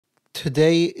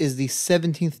Today is the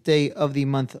 17th day of the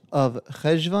month of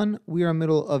Cheshvan. We are in the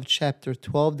middle of chapter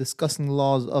 12, discussing the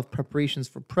laws of preparations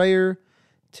for prayer.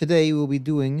 Today we'll be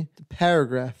doing the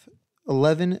paragraph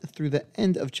 11 through the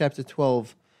end of chapter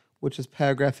 12, which is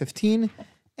paragraph 15.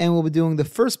 And we'll be doing the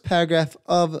first paragraph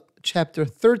of chapter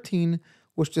 13,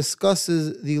 which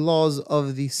discusses the laws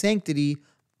of the sanctity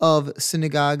of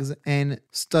synagogues and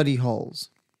study halls.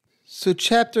 So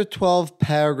chapter 12,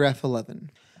 paragraph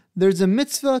 11. There's a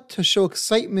mitzvah to show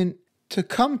excitement to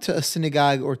come to a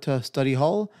synagogue or to a study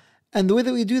hall, and the way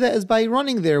that we do that is by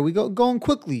running there. We going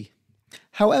quickly.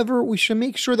 However, we should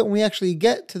make sure that when we actually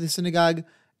get to the synagogue,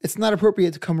 it's not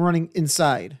appropriate to come running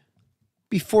inside.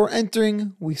 Before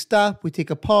entering, we stop, we take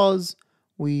a pause,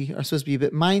 we are supposed to be a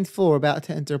bit mindful. We're about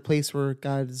to enter a place where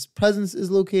God's presence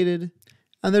is located,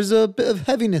 and there's a bit of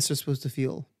heaviness we're supposed to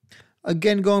feel.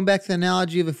 Again, going back to the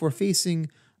analogy of if we're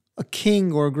facing a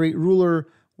king or a great ruler,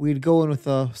 we'd go in with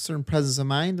a certain presence of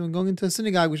mind. When going into a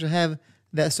synagogue, we should have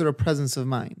that sort of presence of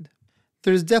mind.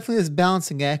 There's definitely this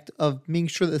balancing act of making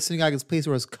sure that the synagogue is a place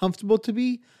where it's comfortable to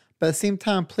be, but at the same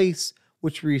time, a place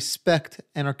which we respect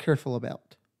and are careful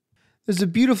about. There's a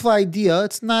beautiful idea.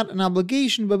 It's not an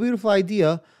obligation, but a beautiful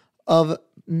idea of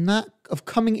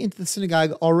coming into the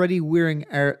synagogue already wearing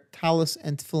our talis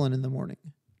and tefillin in the morning.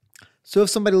 So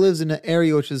if somebody lives in an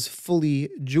area which is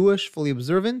fully Jewish, fully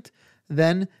observant,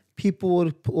 then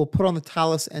people will put on the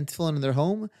talis and tefillin in their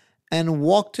home and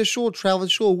walk to shul, travel to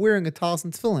shul wearing a talis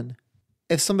and tefillin.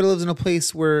 If somebody lives in a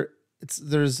place where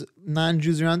there's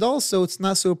non-Jews around also, it's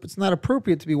not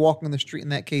appropriate to be walking on the street in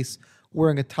that case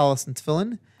wearing a talis and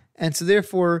tefillin. And so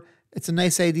therefore, it's a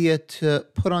nice idea to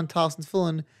put on talis and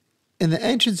tefillin in the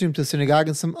entrance room to the synagogue,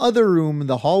 in some other room, in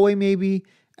the hallway maybe,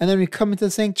 and then when you come into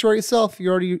the sanctuary itself,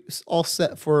 you're already all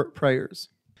set for prayers.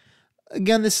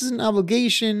 Again, this is an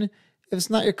obligation. If it's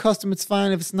not your custom, it's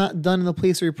fine. If it's not done in the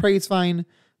place where you pray, it's fine.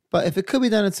 But if it could be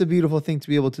done, it's a beautiful thing to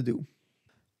be able to do.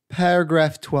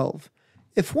 Paragraph 12.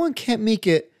 If one can't make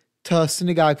it to a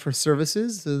synagogue for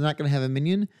services, so they're not going to have a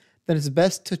minyan, then it's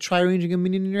best to try arranging a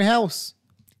minyan in your house.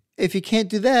 If you can't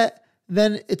do that,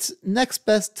 then it's next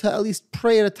best to at least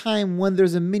pray at a time when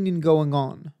there's a minyan going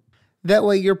on. That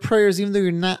way your prayers, even though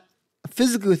you're not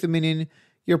physically with the minyan,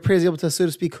 your prayer is able to, so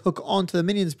to speak, hook onto the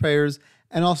minyan's prayers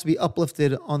and also be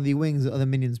uplifted on the wings of the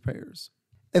minyan's prayers.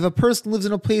 If a person lives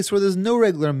in a place where there's no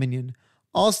regular minyan,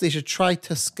 also they should try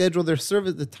to schedule their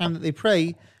service, the time that they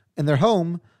pray in their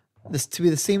home, this to be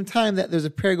the same time that there's a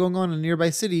prayer going on in a nearby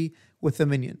city with the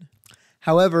minyan.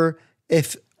 However,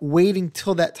 if waiting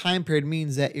till that time period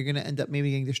means that you're going to end up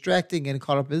maybe getting distracted, getting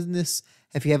caught up in business,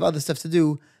 if you have other stuff to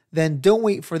do, then don't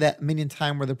wait for that minyan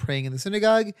time where they're praying in the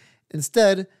synagogue.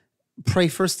 Instead, pray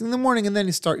first thing in the morning and then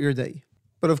you start your day.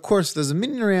 But of course, if there's a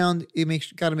minyan around, you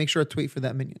got to make sure to wait for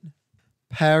that minyan.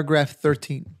 Paragraph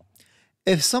 13.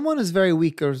 If someone is very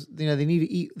weak or they need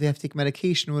to eat, they have to take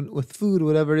medication with food,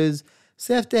 whatever it is,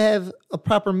 so they have to have a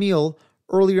proper meal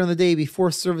earlier in the day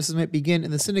before services might begin in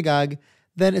the synagogue,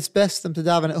 then it's best for them to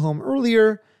daven at home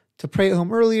earlier, to pray at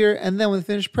home earlier, and then when they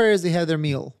finish prayers, they have their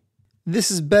meal.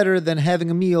 This is better than having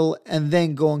a meal and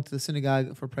then going to the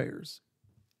synagogue for prayers.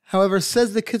 However,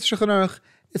 says the Shulchan Aruch,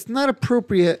 it's not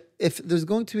appropriate if there's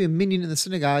going to be a minyan in the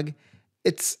synagogue.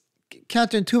 It's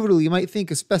counterintuitively, you might think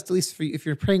it's best, at least if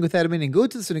you're praying without a minyan, go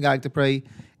to the synagogue to pray. If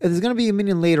there's going to be a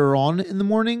minyan later on in the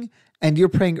morning and you're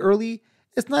praying early,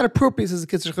 it's not appropriate, says the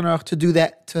Shulchan Aruch, to do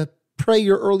that, to pray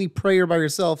your early prayer by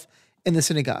yourself in the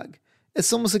synagogue.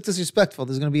 It's almost like disrespectful.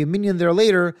 There's going to be a minyan there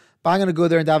later, but I'm going to go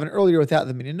there and daven earlier without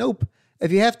the minyan. Nope.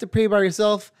 If you have to pray by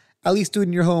yourself, at least do it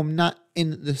in your home, not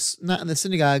in the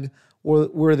synagogue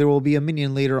where there will be a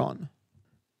minyan later on.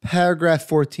 Paragraph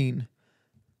 14.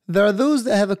 There are those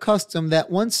that have a custom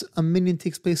that once a minyan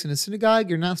takes place in a synagogue,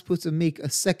 you're not supposed to make a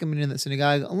second minyan in that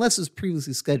synagogue unless it's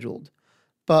previously scheduled.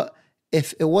 But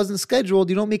if it wasn't scheduled,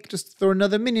 you don't just throw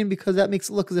another minyan because that makes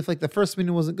it look as if like the first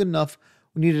minyan wasn't good enough.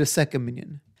 We needed a second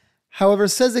minyan. However,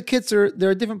 says the Kitzer, there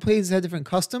are different places that have different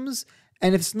customs,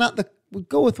 and if it's not we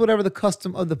go with whatever the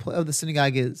custom of the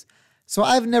synagogue is. So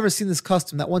I've never seen this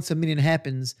custom that once a minyan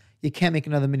happens, you can't make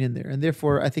another minyan there. And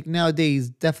therefore, I think nowadays,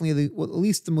 definitely at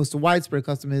least the most widespread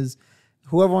custom is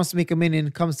whoever wants to make a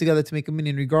minyan comes together to make a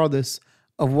minyan regardless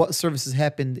of what services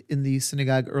happened in the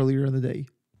synagogue earlier in the day.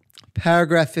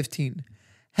 Paragraph 15.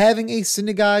 Having a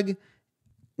synagogue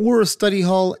or a study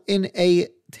hall in a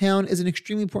town is an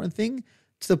extremely important thing,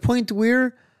 to the point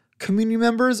where community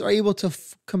members are able to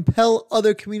compel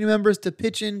other community members to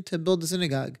pitch in to build a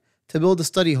synagogue, to build a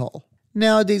study hall.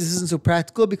 Nowadays, this isn't so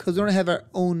practical because we don't have our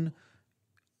own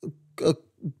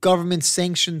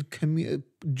government-sanctioned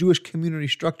Jewish community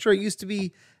structure. It used to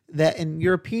be that in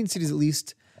European cities, at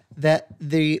least, that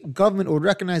the government would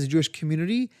recognize the Jewish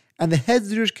community, and the heads of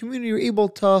the Jewish community were able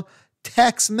to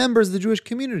tax members of the Jewish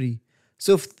community.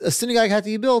 So if a synagogue had to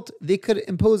be built, they could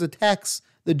impose a tax.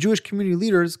 The Jewish community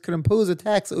leaders could impose a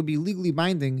tax that would be legally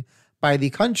binding by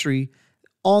the country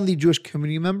on the Jewish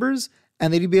community members,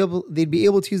 and they'd be able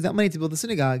to use that money to build the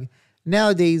synagogue.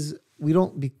 Nowadays, we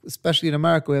don't, especially in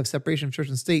America, we have separation of church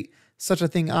and state. Such a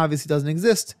thing obviously doesn't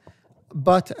exist.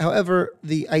 But however,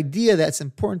 the idea that it's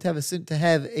important to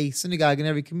have a synagogue in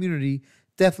every community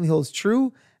definitely holds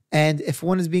true. And if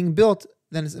one is being built,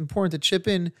 then it's important to chip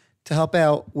in to help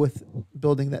out with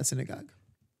building that synagogue.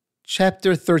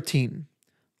 Chapter 13.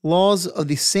 Laws of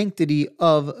the sanctity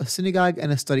of a synagogue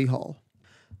and a study hall.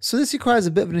 So this requires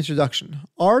a bit of an introduction.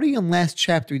 Already in last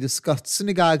chapter, we discussed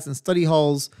synagogues and study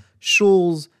halls,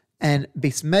 shuls, and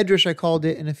beis medrash, I called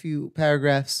it in a few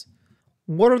paragraphs.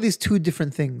 What are these two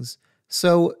different things?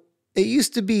 So it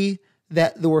used to be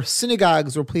that there were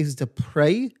synagogues or places to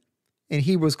pray. In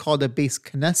Hebrew, it's called a beis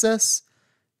knesses.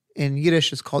 In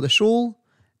Yiddish, it's called a shul.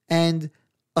 And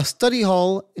a study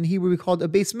hall, in Hebrew, we called a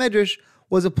beis medrash,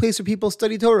 was a place where people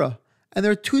study Torah. And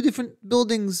there are two different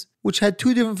buildings which had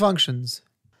two different functions.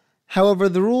 However,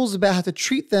 the rules about how to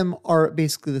treat them are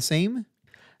basically the same.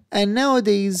 And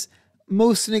nowadays,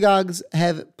 most synagogues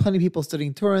have plenty of people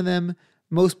studying Torah in them.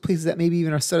 Most places that maybe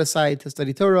even are set aside to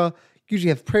study Torah usually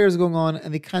have prayers going on,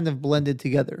 and they kind of blended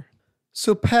together.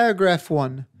 So paragraph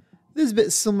 1. This is a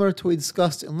bit similar to what we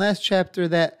discussed in last chapter,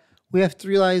 that we have to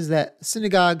realize that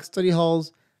synagogues, study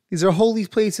halls, these are holy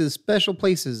places, special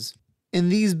places. In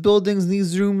these buildings, in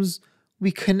these rooms,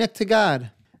 we connect to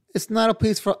God. It's not a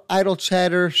place for idle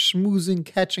chatter, schmoozing,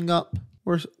 catching up.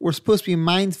 We're supposed to be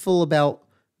mindful about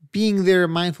being there,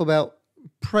 mindful about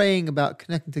praying, about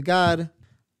connecting to God,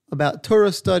 about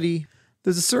Torah study.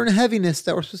 There's a certain heaviness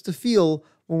that we're supposed to feel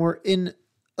when we're in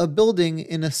a building,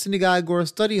 in a synagogue or a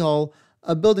study hall,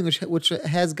 a building which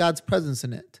has God's presence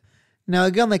in it. Now,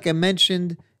 again, like I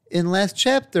mentioned in last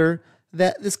chapter,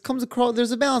 that this comes across,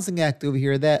 there's a balancing act over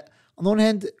here that, on the one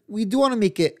hand, we do want to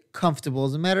make it comfortable.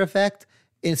 As a matter of fact,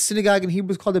 in synagogue in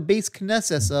Hebrew is called a beis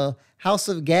knesses, a house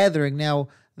of gathering. Now,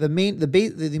 the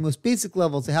most basic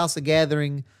level is a house of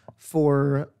gathering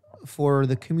for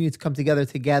the community to come together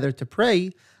to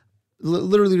pray,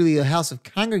 literally a house of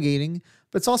congregating,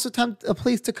 but it's also a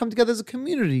place to come together as a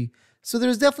community. So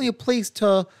there's definitely a place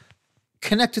to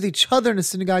connect with each other in a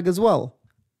synagogue as well.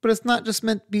 But it's not just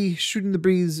meant to be shooting the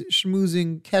breeze,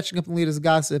 schmoozing, catching up on the latest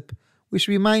gossip. We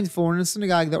should be mindful in a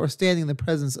synagogue that we're standing in the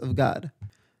presence of God.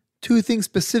 Two things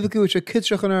specifically which a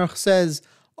Shulchan Aruch says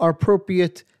are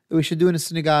appropriate that we should do in a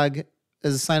synagogue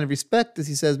as a sign of respect, as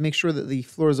he says, make sure that the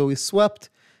floor is always swept.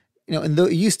 And though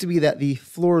it used to be that the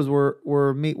floors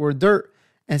were dirt,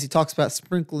 and as he talks about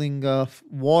sprinkling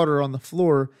water on the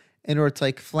floor in order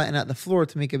to flatten out the floor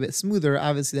to make it a bit smoother,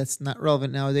 obviously that's not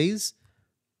relevant nowadays.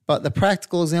 But the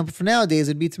practical example for nowadays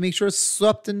would be to make sure it's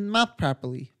swept and mopped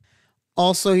properly.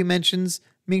 Also, he mentions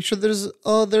make sure there's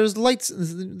lights.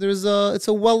 It's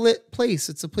a well-lit place.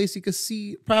 It's a place you can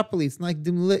see properly. It's not like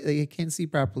dim lit that you can't see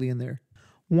properly in there.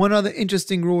 One other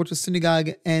interesting rule which a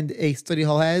synagogue and a study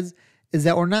hall has is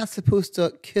that we're not supposed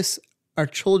to kiss our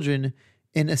children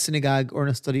in a synagogue or in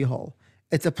a study hall.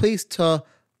 It's a place to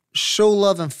show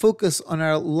love and focus on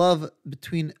our love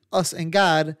between us and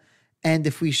God. And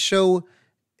if we show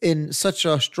in such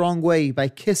a strong way by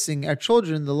kissing our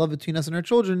children, the love between us and our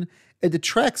children, it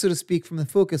detracts, so to speak, from the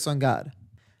focus on God.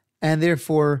 And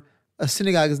therefore, a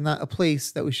synagogue is not a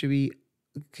place that we should be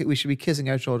kissing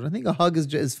our children. I think a hug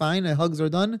is fine. Hugs are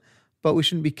done, but we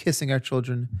shouldn't be kissing our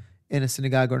children in a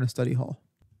synagogue or in a study hall.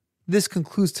 This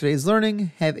concludes today's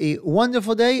learning. Have a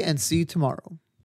wonderful day and see you tomorrow.